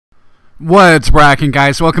What's brackin',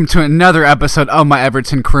 guys? Welcome to another episode of my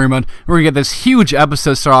Everton Career Mode. We're going to get this huge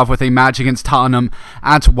episode start off with a match against Tottenham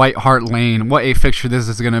at White Hart Lane. What a fixture this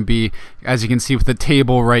is going to be. As you can see with the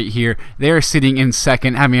table right here, they're sitting in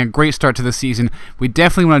second, having a great start to the season. We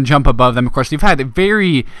definitely want to jump above them. Of course, they've had a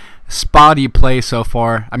very spotty play so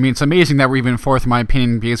far. I mean, it's amazing that we're even fourth, in my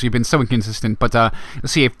opinion, because we've been so inconsistent. But you'll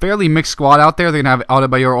see a fairly mixed squad out there. They're going to have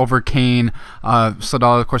Adebayor over Kane,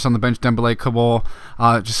 Sadal, of course, on the bench, Dembele, Kabul,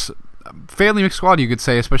 just fairly mixed squad, you could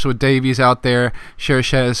say, especially with Davies out there,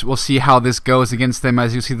 Cherchez. We'll see how this goes against them,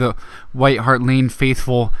 as you see the White Hart Lane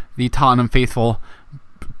faithful, the Tottenham faithful,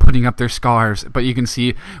 putting up their scarves. But you can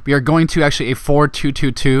see we are going to actually a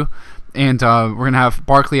 4-2-2-2. And we're going to have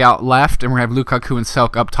Barkley out left, and we're going to have Lukaku and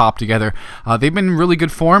Selk up top together. They've been in really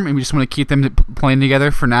good form, and we just want to keep them playing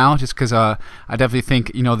together for now, just because I definitely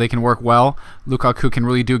think they can work well. Lukaku can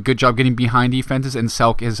really do a good job getting behind defenses, and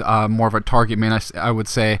Selk is more of a target man, I would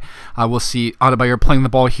say. We'll see Adebayor playing the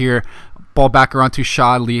ball here. Ball back around to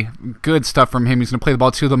Shadley. Good stuff from him. He's going to play the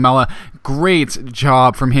ball to Lamela. Great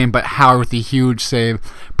job from him, but Howard with the huge save.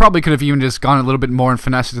 Probably could have even just gone a little bit more and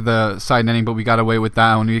finessed to the side netting, but we got away with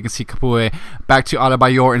that one. You can see Capoue back to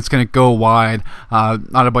Adebayor, and it's going to go wide.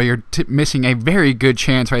 Adebayor missing a very good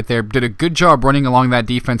chance right there. Did a good job running along that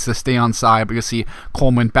defense to stay on side, but you'll see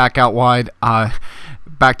Coleman back out wide,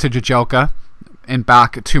 back to Jajelka. And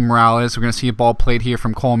back to Morales. We're going to see a ball played here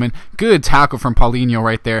from Coleman. Good tackle from Paulinho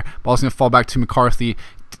right there. Ball's going to fall back to McCarthy.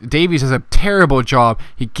 Davies does a terrible job.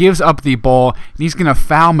 He gives up the ball, and he's going to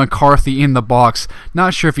foul McCarthy in the box.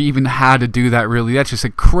 Not sure if he even had to do that, really. That's just a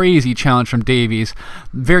crazy challenge from Davies.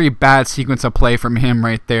 Very bad sequence of play from him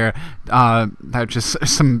right there. That's just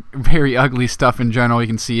some very ugly stuff in general. You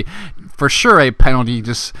can see for sure a penalty.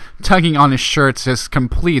 Just tugging on his shirts, just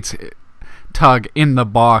complete tug in the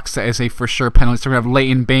box. That is a for sure penalty. So we're going to have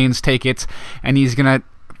Leighton Baines take it, and he's going to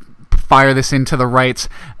fire this into the right,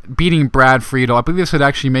 beating Brad Friedel. I believe this would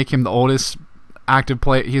actually make him the oldest active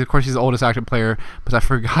player. Of course, he's the oldest active player, but I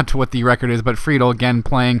forgot what the record is. But Friedel again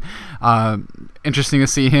playing. Interesting to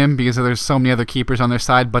see him because there's so many other keepers on their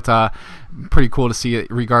side, but pretty cool to see it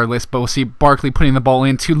regardless. But we'll see Barkley putting the ball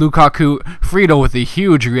in to Lukaku. Friedel with a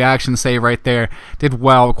huge reaction save right there. Did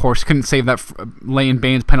well, of course. Couldn't save that Leighton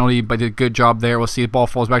Baines penalty, but did a good job there. We'll see the ball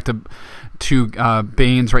falls back to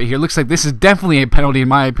Baines right here. Looks like this is definitely a penalty in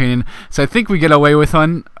my opinion, so I think we get away with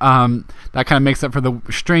one. That kind of makes up for the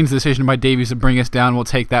strange decision by Davies to bring us down. We'll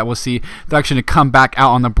take that. We'll see they're actually going to come back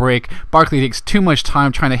out on the break. Barkley takes too much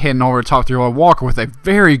time trying to hit and over top through Walker with a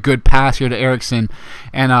very good pass here to Eriksson,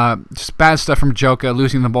 and just bad stuff from Joka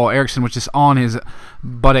losing the ball. Eriksson was just on his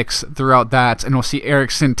buttocks throughout that, and we'll see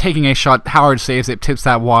Eriksson taking a shot. Howard saves it, tips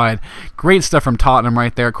that wide. Great stuff from Tottenham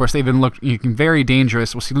right there. Of course, they've been looking very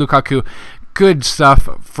dangerous. We'll see Lukaku. Good stuff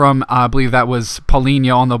from I believe that was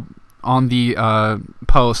Paulinho on the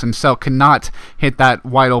post, and Selk cannot hit that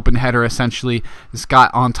wide open header. Essentially, just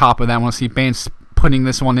got on top of that. We'll see Baines putting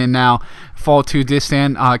this one in now. Fall to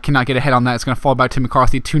Distan, cannot get a head on that. It's going to fall back to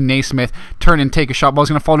McCarthy, to Naismith. Turn and take a shot. Ball's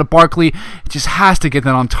going to fall to Barkley. It just has to get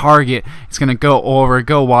that on target. It's going to go over,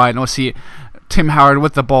 go wide. And we'll see Tim Howard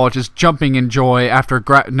with the ball, just jumping in joy after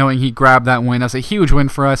knowing he grabbed that win. That's a huge win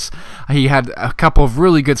for us. He had a couple of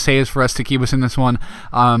really good saves for us to keep us in this one.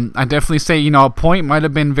 I definitely say, a point might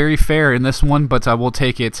have been very fair in this one, but we'll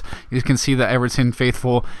take it. You can see the Everton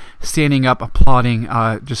faithful standing up, applauding.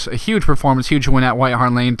 Just a huge performance, huge win at White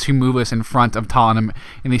Hart Lane to move us in front of Tottenham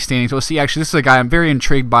in these standings. We'll see, actually, this is a guy I'm very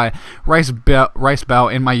intrigued by. Rice Bell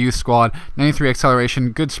in my youth squad. 93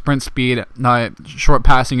 acceleration, good sprint speed, short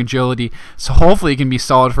passing agility. So hopefully he can be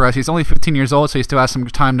solid for us. He's only 15 years old, so he still has some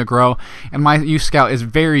time to grow. And my youth scout is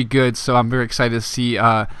very good, so I'm very excited to see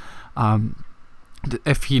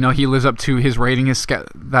if he lives up to his rating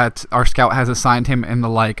that our scout has assigned him and the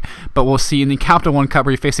like. But we'll see in the Capital One Cup,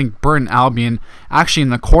 we're facing Burton Albion, actually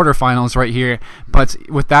in the quarterfinals right here. But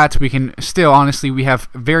with that, we can still, honestly, we have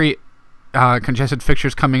very congested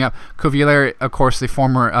fixtures coming up. Cuvier, of course, the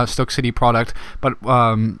former Stoke City product, but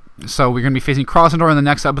so we're going to be facing Krasnodar in the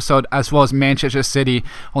next episode, as well as Manchester City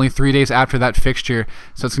only 3 days after that fixture.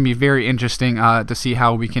 So it's going to be very interesting to see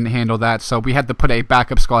how we can handle that. So we had to put a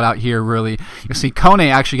backup squad out here, really. You'll see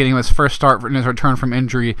Kone actually getting his first start in his return from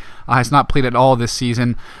injury. Has not played at all this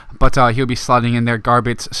season, but he'll be slotting in there.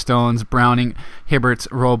 Garbett, Stones, Browning, Hibbert,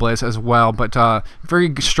 Robles as well. But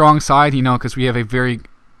very strong side, because we have a very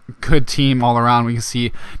good team all around. We can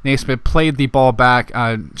see Naismith played the ball back.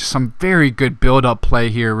 Just some very good build-up play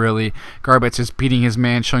here, really. Garbett is beating his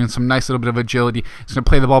man, showing some nice little bit of agility. He's going to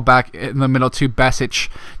play the ball back in the middle to Besic.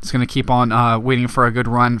 He's going to keep on waiting for a good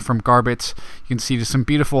run from Garbett. You can see just some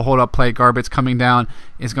beautiful hold-up play. Garbett's coming down,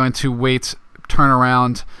 is going to wait, turn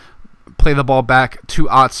around, play the ball back to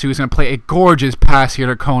Atsu. He's going to play a gorgeous pass here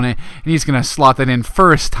to Kone, and he's going to slot that in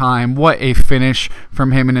first time. What a finish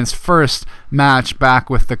from him in his first match back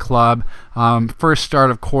with the club. First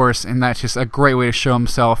start, of course, and that's just a great way to show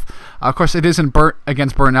himself. Of course, it isn't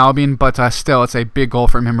against Burton Albion, but still, it's a big goal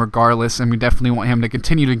from him regardless, and we definitely want him to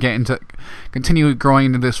continue growing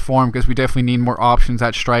into this form, because we definitely need more options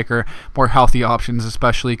at striker, more healthy options,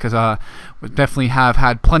 especially because we definitely have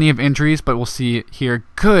had plenty of injuries. But we'll see here.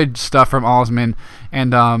 Good stuff from Osman,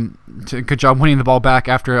 and good job winning the ball back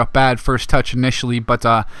after a bad first touch initially. But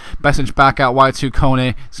message back out wide to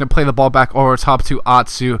Kone. He's going to play the ball back over top to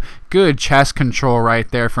Atsu. Good chest control right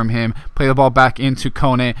there from him. Play the ball back into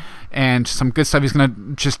Kone, and some good stuff. He's going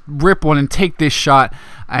to just rip one and take this shot,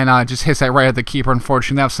 and just hits that right at the keeper.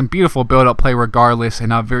 Unfortunately, that was some beautiful build-up play regardless,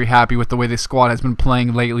 and I'm very happy with the way this squad has been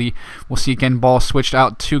playing lately. We'll see again, ball switched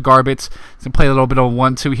out to Garbitz. To play a little bit of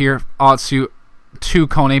 1-2 here. Atsu to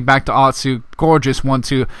Kone, back to Atsu. Gorgeous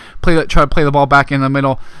 1-2. Try to play the ball back in the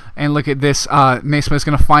middle. And look at this. Naismith's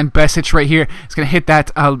going to find Besic right here. He's going to hit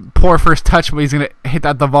that poor first touch, but he's going to hit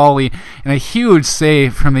that the volley. And a huge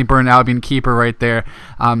save from the Burton Albion keeper right there.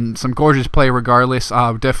 Some gorgeous play regardless.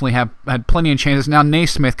 Definitely had plenty of chances. Now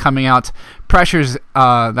Naismith coming out. Pressures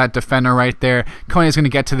that defender right there. Kone is going to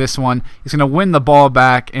get to this one. He's going to win the ball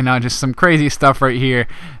back. And just some crazy stuff right here.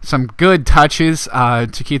 Some good touches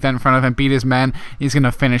to keep that in front of him. Beat his man. He's going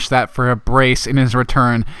to finish that for a brace in his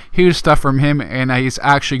return. Huge stuff from him. And he's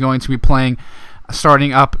actually going to be playing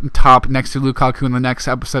starting up top next to Lukaku in the next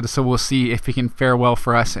episode, so we'll see if he can fare well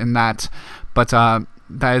for us in that. But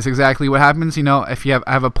that is exactly what happens. You know, if you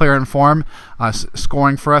have a player in form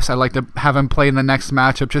scoring for us, I'd like to have him play in the next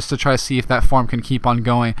matchup just to try to see if that form can keep on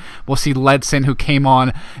going. We'll see Ledson, who came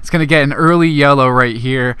on. It's going to get an early yellow right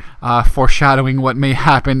here, foreshadowing what may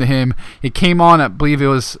happen to him. He came on, I believe it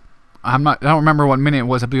was, I don't remember what minute it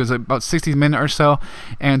was. I believe it was about 60th minute or so.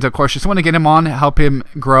 And of course, just want to get him on, help him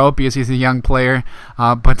grow, because he's a young player.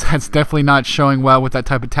 But that's definitely not showing well with that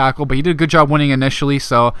type of tackle. But he did a good job winning initially,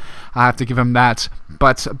 so I have to give him that.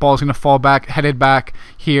 But ball's going to fall back, headed back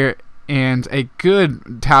here, and a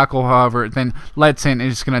good tackle. However, then Ledson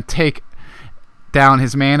is going to take down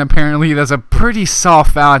his man. Apparently that's a pretty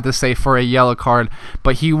soft foul to say for a yellow card,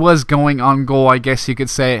 but he was going on goal, I guess you could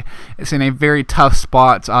say. It's in a very tough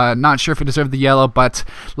spot. Not sure if he deserved the yellow, but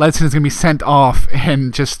Ledson is going to be sent off,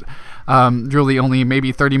 and just really only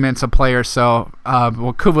maybe 30 minutes of play or so.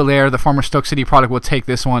 Well, Cuvalier, the former Stoke City product, will take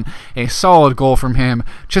this one. A solid goal from him.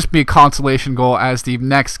 Just be a consolation goal, as the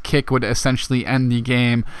next kick would essentially end the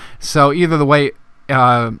game. So either the way,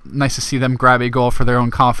 nice to see them grab a goal for their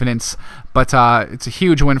own confidence. But it's a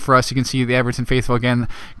huge win for us. You can see the Everton faithful again.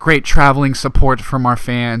 Great traveling support from our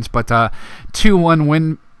fans. But 2-1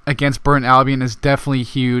 win against Burton Albion is definitely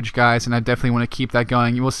huge, guys, and I definitely want to keep that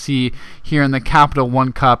going. You will see here in the Capital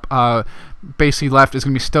One Cup, basically left is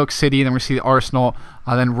going to be Stoke City, then we're going to see the Arsenal,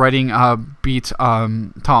 then Reading beat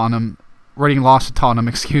Tottenham. Reading lost to Tottenham,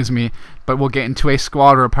 excuse me. But we'll get into a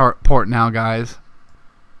squad report now, guys.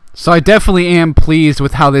 So I definitely am pleased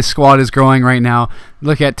with how this squad is growing right now.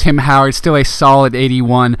 Look at Tim Howard, still a solid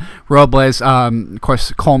 81. Robles, of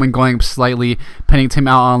course, Coleman going up slightly, Pennington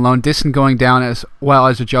out on loan. Disson going down as well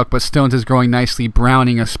as a joke, but Stones is growing nicely.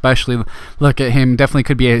 Browning especially, look at him, definitely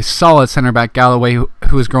could be a solid center back. Galloway,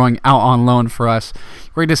 who is growing out on loan for us.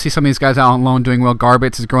 Great to see some of these guys out on loan doing well.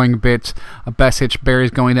 Garbitz is growing a bit. Besic,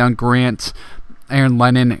 Barry's going down. Grant, Aaron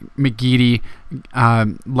Lennon, McGeady,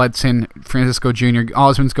 Ledson, Francisco Jr.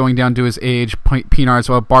 Osmond's going down to his age. Pinar as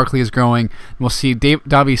well. Barkley is growing. We'll see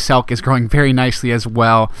Davi Selk is growing very nicely as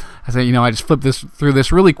well. As I just flipped through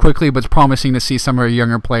this really quickly, but it's promising to see some of our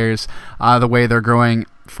younger players the way they're growing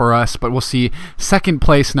for us. But we'll see second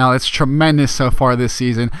place now. That's tremendous so far this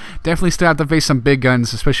season. Definitely still have to face some big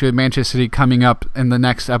guns, especially with Manchester City coming up in the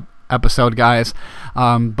next episode, guys.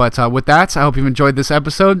 But with that, I hope you've enjoyed this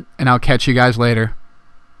episode, and I'll catch you guys later.